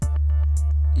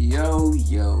Yo,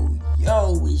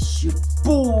 it's your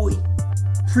boy,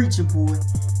 Preacher Boy,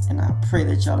 and I pray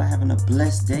that y'all are having a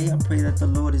blessed day. I pray that the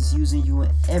Lord is using you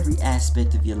in every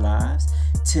aspect of your lives.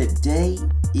 Today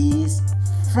is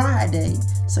Friday,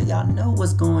 so y'all know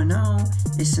what's going on.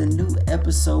 It's a new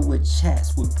episode with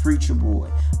Chats with Preacher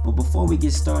Boy. But before we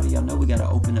get started, y'all know we got to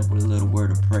open up with a little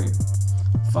word of prayer.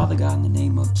 Father God, in the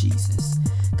name of Jesus,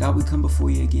 God, we come before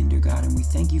you again, dear God, and we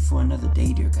thank you for another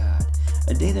day, dear God.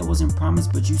 A day that wasn't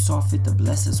promised, but you saw fit to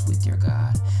bless us with, dear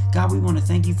God. God, we want to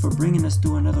thank you for bringing us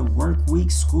through another work week,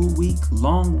 school week,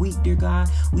 long week, dear God.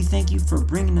 We thank you for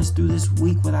bringing us through this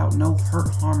week without no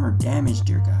hurt, harm, or damage,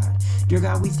 dear God. Dear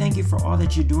God, we thank you for all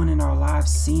that you're doing in our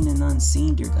lives, seen and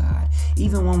unseen, dear God.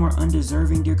 Even when we're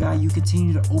undeserving, dear God, you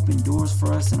continue to open doors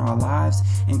for us in our lives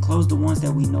and close the ones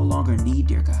that we no longer need,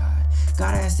 dear God.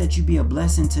 God, I ask that you be a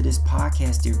blessing to this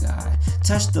podcast, dear God.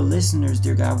 Touch the listeners,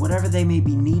 dear God. Whatever they may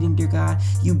be needing, dear God,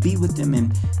 you be with them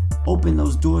and open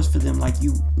those doors for them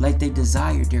like they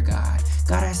desire, dear God.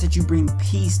 God, I ask that you bring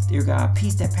peace, dear God,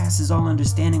 peace that passes all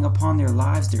understanding upon their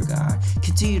lives, dear God.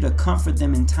 Continue to comfort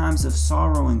them in times of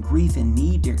sorrow and grief and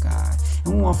need, dear God.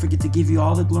 And we won't forget to give you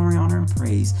all the glory, honor, and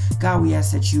praise. God, we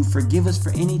ask that you forgive us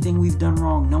for anything we've done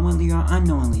wrong, knowingly or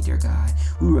unknowingly, dear God.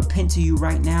 We repent to you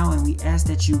right now, and we ask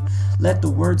that you let the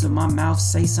words of my mouth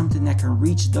say something that can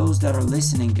reach those that are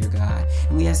listening, dear God.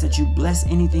 And we ask that you bless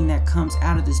anything that comes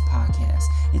out of this podcast.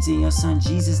 It's in your son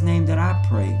Jesus' name that I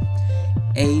pray.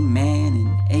 Amen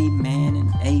and amen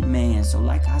and amen. So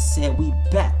like I said, we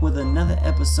back with another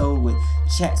episode with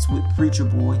Chats with Preacher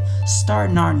Boy,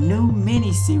 starting our new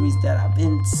mini-series that I've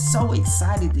been so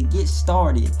excited to get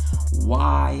started.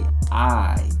 Why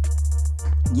I.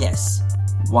 Yes,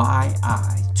 why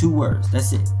I. 2 words,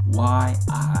 that's it. Why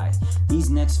I. These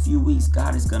next few weeks,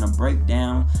 God is going to break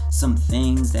down some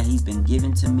things that he's been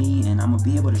giving to me, and I'm going to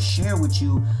be able to share with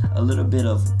you a little bit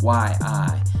of why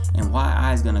I. And why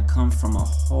I is going to come from a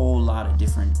whole lot of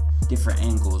different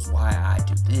angles. Why I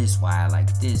do this, why I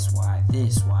like this, why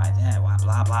that, why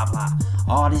blah, blah, blah.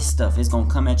 All this stuff is going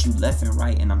to come at you left and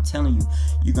right, and I'm telling you,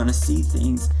 you're going to see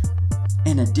things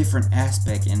in a different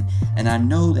aspect, and I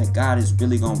know that God is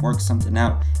really going to work something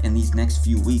out in these next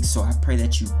few weeks. So I pray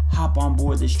that you hop on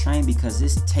board this train because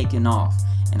it's taking off,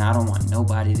 and I don't want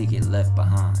nobody to get left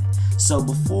behind. So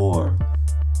before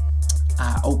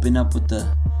I open up with the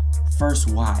first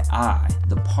why I,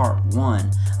 the part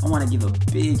 1, I want to give a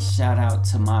big shout out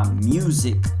to my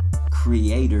music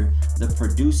creator, the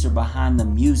producer behind the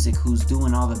music, who's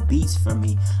doing all the beats for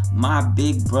me, my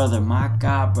big brother, my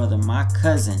god brother, my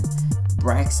cousin,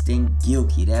 Braxton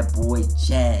Gilkey, that boy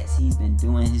Jazz. He's been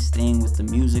doing his thing with the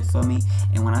music for me,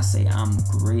 and when I say I'm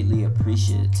greatly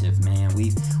appreciative, man,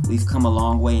 we've come a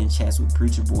long way in Chats with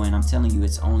Preacher Boy, and I'm telling you,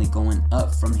 it's only going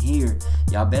up from here.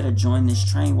 Y'all better join this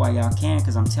train while y'all can,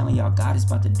 because I'm telling y'all, God is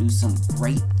about to do some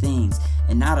great things.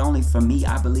 And not only for me,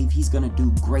 I believe he's going to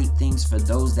do great things for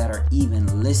those that are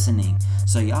even listening.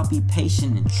 So y'all be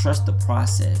patient and trust the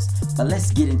process. But let's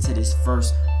get into this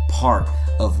first part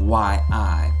of why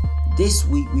I. This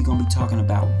week, we're going to be talking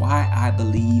about why I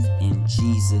believe in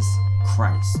Jesus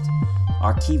Christ.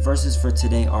 Our key verses for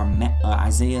today are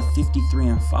Isaiah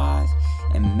 53:5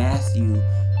 and Matthew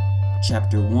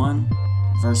chapter 1,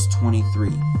 verse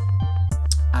 23.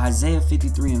 Isaiah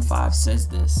 53:5 says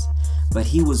this: "But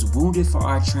he was wounded for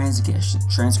our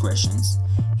transgressions,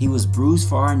 he was bruised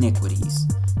for our iniquities.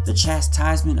 The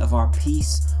chastisement of our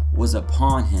peace was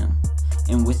upon him,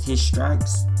 and with his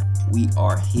stripes we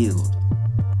are healed."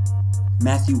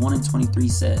 Matthew 1:23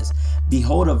 says,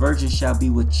 "Behold, a virgin shall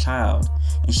be with child,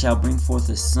 and shall bring forth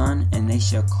a son, and they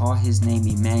shall call his name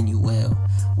Emmanuel,"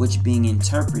 which being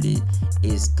interpreted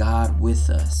is God with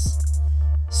us.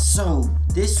 So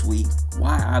this week,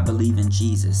 why I believe in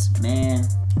Jesus. Man,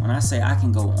 when I say I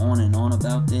can go on and on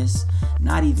about this,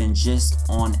 not even just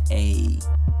on a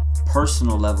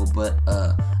personal level, but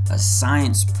a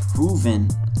science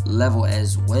proven level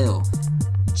as well.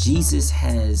 Jesus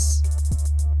has,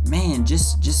 man,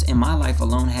 just in my life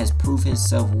alone, has proved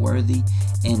himself worthy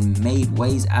and made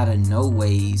ways out of no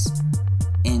ways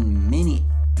in many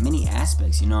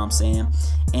aspects, you know what I'm saying?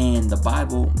 And the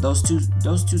Bible, those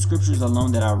two scriptures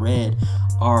alone that I read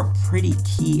are pretty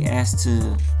key as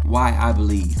to why I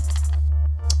believe.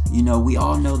 You know, we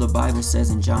all know the Bible says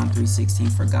in John 3:16,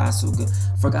 for God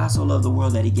so loved the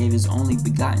world that he gave his only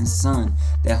begotten son,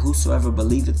 that whosoever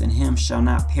believeth in him shall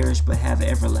not perish but have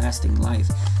everlasting life.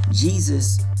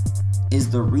 Jesus is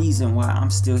the reason why I'm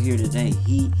still here today.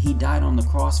 He died on the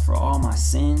cross for all my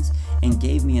sins and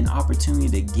gave me an opportunity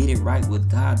to get it right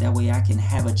with God. That way I can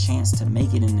have a chance to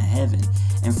make it into heaven.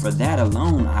 And for that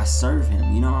alone, I serve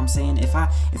him. You know what I'm saying? If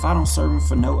I don't serve him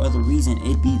for no other reason,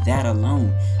 it'd be that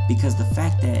alone. Because the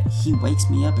fact that he wakes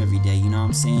me up every day, you know what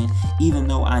I'm saying? Even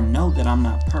though I know that I'm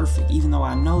not perfect, even though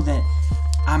I know that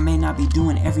I may not be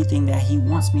doing everything that he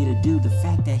wants me to do, the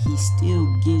fact that he still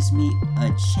gives me a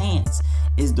chance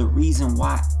is the reason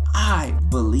why I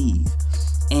believe.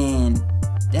 And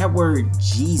that word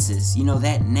Jesus, you know,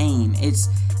 that name,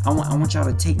 I want y'all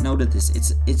to take note of this.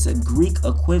 It's a Greek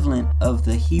equivalent of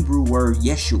the Hebrew word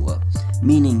Yeshua,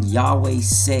 meaning Yahweh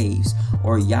saves,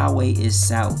 or Yahweh is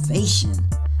salvation.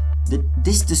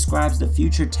 This describes the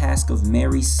future task of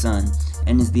Mary's son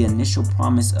and is the initial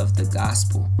promise of the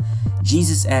gospel.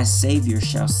 Jesus as Savior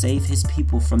shall save his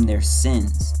people from their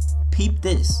sins. Peep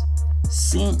this.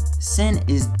 Sin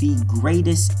is the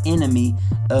greatest enemy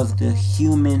of the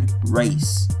human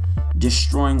race,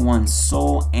 destroying one's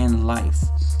soul and life.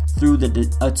 Through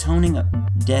the atoning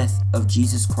death of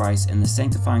Jesus Christ and the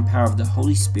sanctifying power of the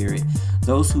Holy Spirit,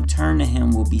 those who turn to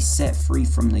him will be set free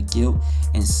from the guilt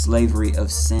and slavery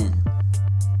of sin.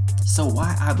 So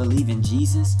why I believe in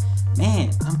Jesus?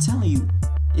 Man, I'm telling you,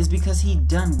 it's because he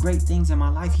done great things in my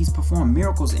life. He's performed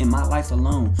miracles in my life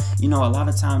alone. You know, a lot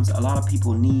of times, a lot of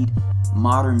people need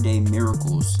modern day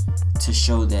miracles to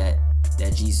show that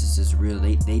Jesus is real.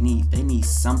 They need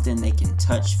something they can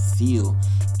touch, feel.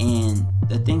 And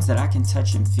the things that I can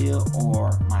touch and feel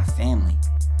are my family.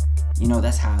 You know,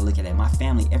 that's how I look at it. My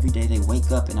family, every day they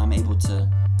wake up and I'm able to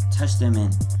touch them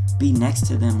and be next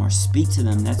to them or speak to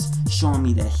them. That's showing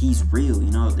me that he's real.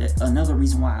 You know, that another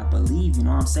reason why I believe, you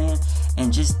know what I'm saying?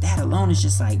 And just that alone is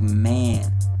just like,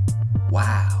 man,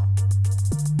 wow,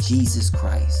 Jesus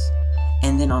Christ.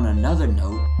 And then on another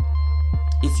note,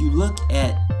 if you look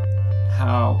at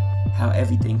how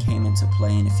everything came into play,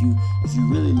 and if you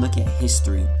really look at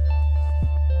history,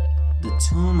 the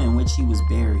tomb in which he was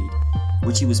buried,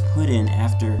 which he was put in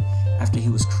after he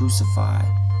was crucified,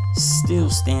 still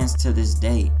stands to this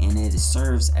day, and it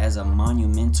serves as a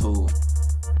monumental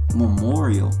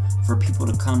memorial for people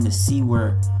to come to see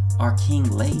where our king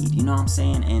laid, you know what I'm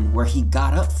saying, and where he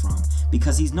got up from,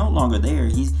 because he's no longer there.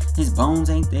 His bones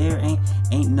ain't there,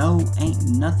 ain't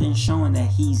nothing showing that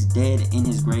he's dead in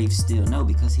his grave still. No,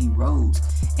 because he rose.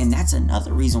 And that's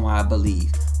another reason why I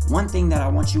believe. One thing that I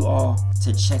want you all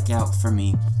to check out for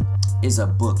me is a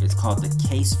book. It's called The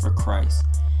Case for Christ.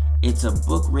 It's a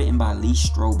book written by Lee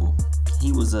Strobel.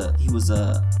 He was a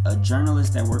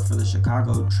journalist that worked for the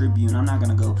Chicago Tribune. I'm not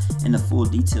going to go into full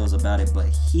details about it, but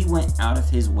he went out of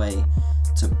his way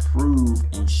to prove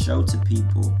and show to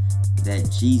people that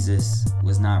Jesus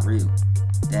was not real,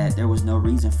 that there was no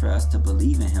reason for us to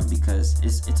believe in him, because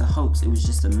it's a hoax. It was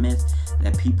just a myth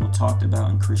that people talked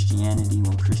about in Christianity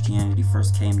when Christianity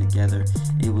first came together.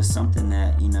 It was something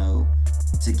that, you know,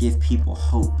 to give people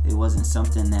hope. It wasn't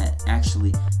something that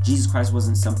actually, Jesus Christ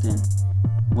wasn't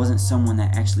someone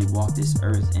that actually walked this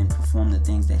earth and performed the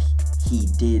things that he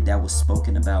did that was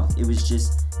spoken about. It was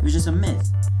just a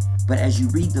myth. But as you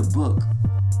read the book,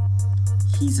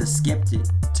 he's a skeptic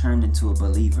turned into a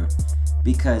believer,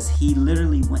 because he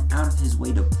literally went out of his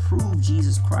way to prove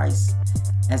Jesus Christ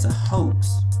as a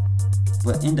hoax,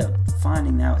 but end up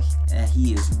finding out that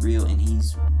he is real, and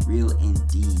he's real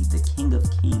indeed, the King of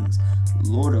Kings,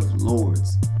 Lord of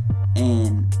Lords.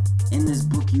 And in this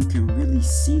book you can really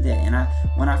see that. And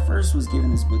when I first was given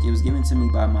this book, it was given to me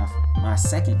by my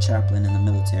second chaplain in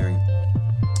the military,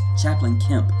 Chaplain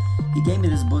Kemp. He gave me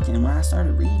this book, and when I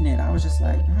started reading it, I was just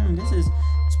like,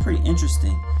 it's pretty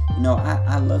interesting. You know,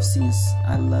 I love seeing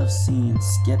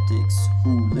skeptics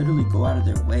who literally go out of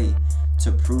their way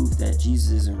to prove that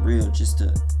Jesus isn't real, just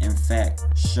to in fact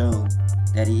show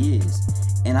that he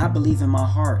is. And I believe in my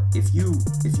heart, if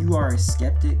you are a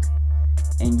skeptic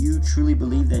and you truly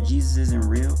believe that Jesus isn't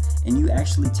real, and you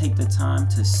actually take the time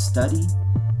to study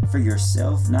for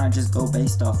yourself, not just go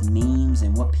based off memes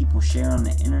and what people share on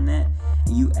the internet,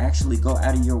 and you actually go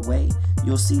out of your way,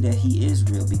 you'll see that he is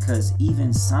real, because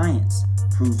even science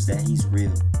proves that he's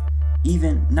real.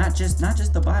 Even not just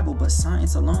the Bible, but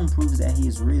science alone proves that he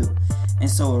is real. And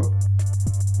so,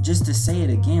 just to say it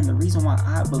again, the reason why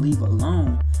I believe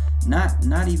alone,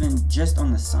 not even just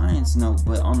on the science note,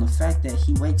 but on the fact that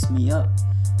he wakes me up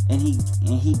and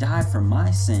he died for my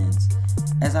sins.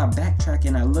 As I backtrack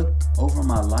and I look over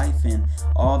my life and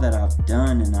all that I've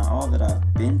done and all that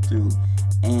I've been through,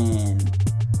 and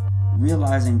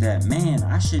realizing that, man,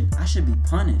 I should be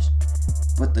punished,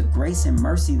 But the grace and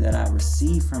mercy that I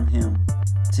received from him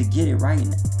to get it right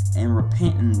and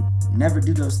repent and never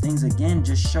do those things again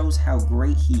just shows how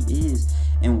great he is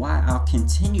and why I'll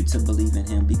continue to believe in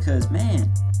him. Because, man,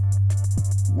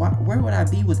 where would I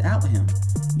be without him?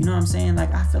 You know what I'm saying?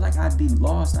 Like, I feel like I'd be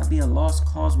lost. I'd be a lost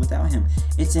cause without him.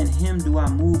 It's in him do I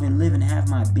move and live and have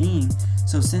my being.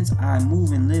 So since I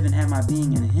move and live and have my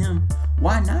being in him,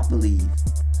 why not believe?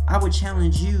 I would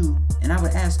challenge you and I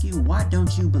would ask you, why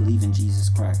don't you believe in Jesus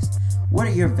Christ? What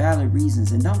are your valid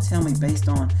reasons? And don't tell me based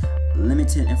on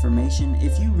limited information.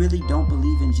 If you really don't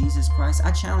believe in Jesus Christ,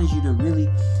 I challenge you to really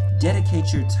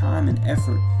dedicate your time and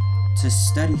effort to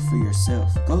study for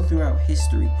yourself. Go throughout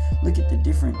history. Look at the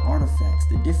different artifacts,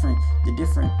 the different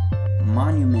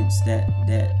monuments that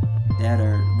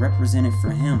are represented for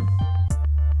him,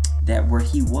 that where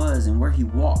he was and where he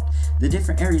walked, the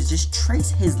different areas. Just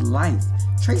trace his life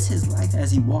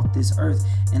as he walked this earth,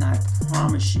 and I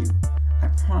promise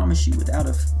you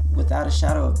without a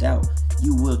shadow of doubt,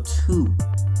 you will too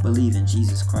believe in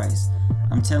Jesus Christ.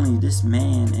 I'm telling you, this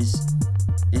man is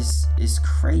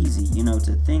crazy, you know,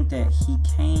 to think that he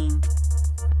came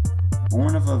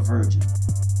born of a virgin,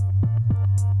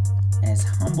 as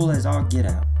humble as all get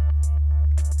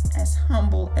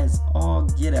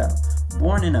out,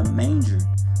 born in a manger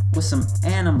with some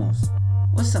animals.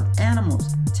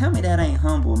 Tell me that ain't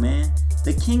humble, man.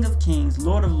 The King of Kings,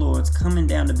 Lord of Lords, coming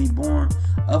down to be born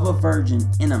of a virgin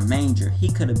in a manger. He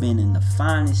could have been in the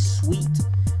finest suite,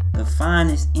 the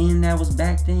finest inn that was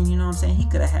back then, you know what I'm saying? He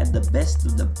could have had the best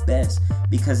of the best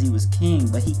because he was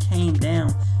king, but he came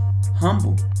down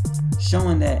humble,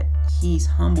 showing that he's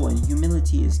humble and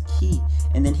humility is key.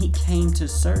 And then he came to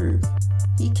serve.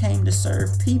 He came to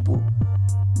serve people.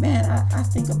 Man, I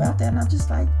think about that and I'm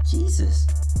just like, Jesus,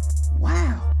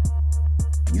 wow,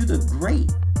 you the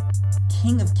great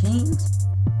King of Kings,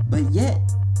 but yet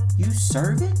you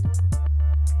serving?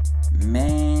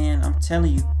 Man, I'm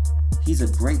telling you, he's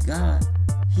a great God.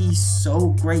 He's so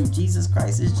great. Jesus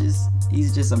Christ is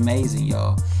he's just amazing,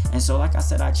 y'all. And so, like I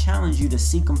said, I challenge you to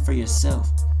seek him for yourself.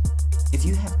 If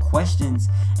you have questions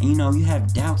and you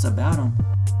have doubts about him,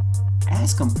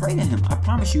 ask him, pray to him. I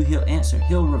promise you he'll answer.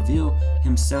 He'll reveal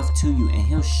himself to you, and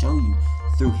he'll show you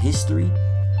through history,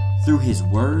 through his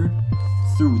word,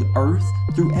 through the earth,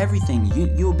 through everything.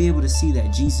 You'll be able to see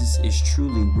that Jesus is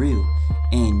truly real,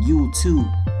 and you too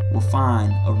will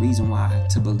find a reason why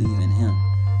to believe in him.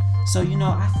 So,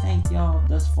 I thank y'all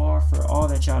thus far for all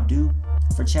that y'all do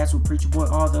for Chats with Preacher Boy,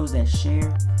 all those that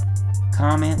share,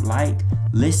 comment, like,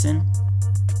 listen.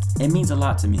 It means a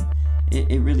lot to me.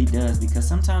 It really does, because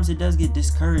sometimes it does get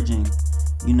discouraging,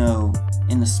 in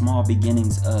the small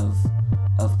beginnings of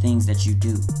things that you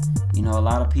do. A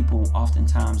lot of people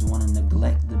oftentimes want to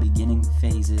neglect the beginning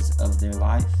phases of their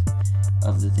life,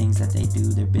 of the things that they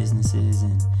do, their businesses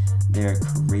and their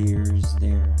careers,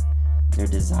 their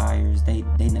desires. They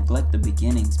neglect the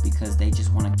beginnings because they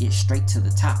just want to get straight to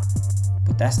the top.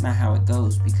 But that's not how it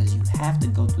goes, because you have to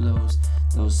go through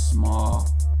those small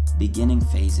beginning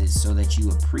phases so that you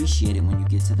appreciate it when you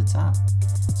get to the top.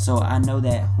 So I know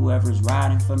that whoever's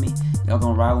riding for me, y'all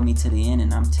gonna ride with me to the end.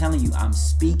 And I'm telling you, I'm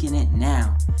speaking it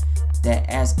now, that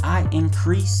as I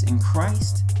increase in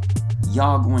Christ,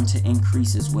 y'all going to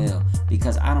increase as well,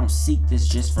 because I don't seek this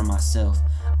just for myself.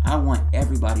 I want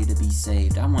everybody to be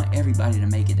saved. I want everybody to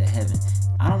make it to heaven.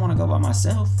 I don't want to go by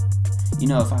myself.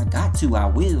 If I got to, I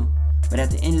will. But at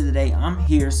the end of the day, I'm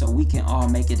here so we can all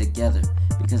make it together,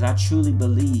 because I truly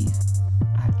believe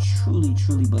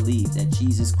that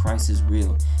Jesus Christ is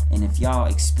real. And if y'all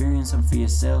experience him for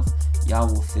yourself, y'all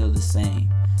will feel the same.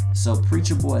 So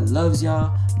Preacher Boy loves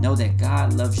y'all. Know that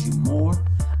God loves you more.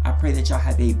 I pray that y'all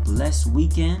have a blessed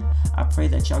weekend. I pray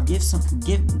that y'all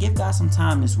give God some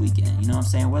time this weekend. You know what I'm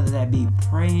saying? Whether that be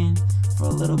praying for a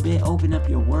little bit, open up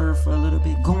your word for a little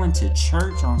bit, going to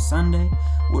church on Sunday,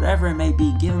 whatever it may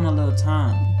be, give him a little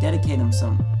time. Dedicate him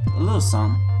a little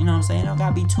something. You know what I'm saying? It don't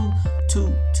gotta be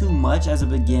too much as a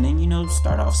beginning.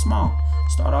 Start off small.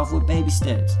 Start off with baby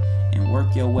steps and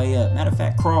work your way up. Matter of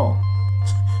fact, crawl.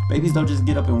 Babies don't just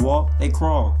get up and walk, they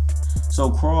crawl. So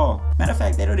crawl. Matter of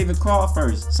fact, they don't even crawl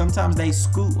first. Sometimes they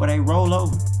scoot or they roll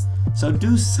over. So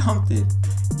do something.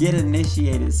 Get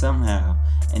initiated somehow.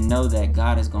 And know that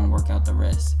God is going to work out the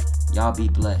rest. Y'all be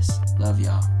blessed. Love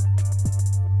y'all.